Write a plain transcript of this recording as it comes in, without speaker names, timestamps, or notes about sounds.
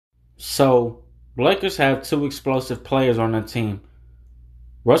So, Lakers have two explosive players on their team,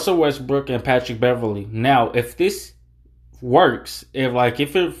 Russell Westbrook and Patrick Beverly. Now, if this works,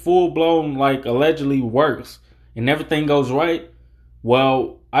 if it full blown like allegedly works and everything goes right,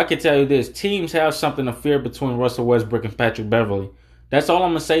 well, I can tell you this: teams have something to fear between Russell Westbrook and Patrick Beverly. That's all I'm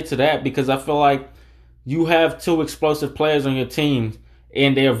gonna say to that because I feel like you have two explosive players on your team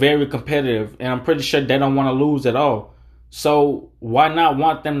and they're very competitive, and I'm pretty sure they don't want to lose at all. So why not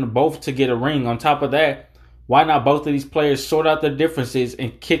want them to both to get a ring? On top of that, why not both of these players sort out their differences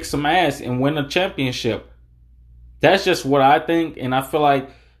and kick some ass and win a championship? That's just what I think, and I feel like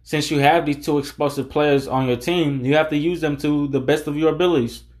since you have these two explosive players on your team, you have to use them to the best of your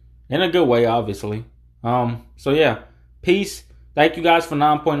abilities, in a good way, obviously. So yeah, peace. Thank you guys for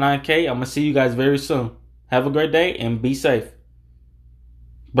 9.9K. I'm gonna see you guys very soon. Have a great day and be safe.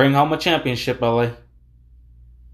 Bring home a championship, LA.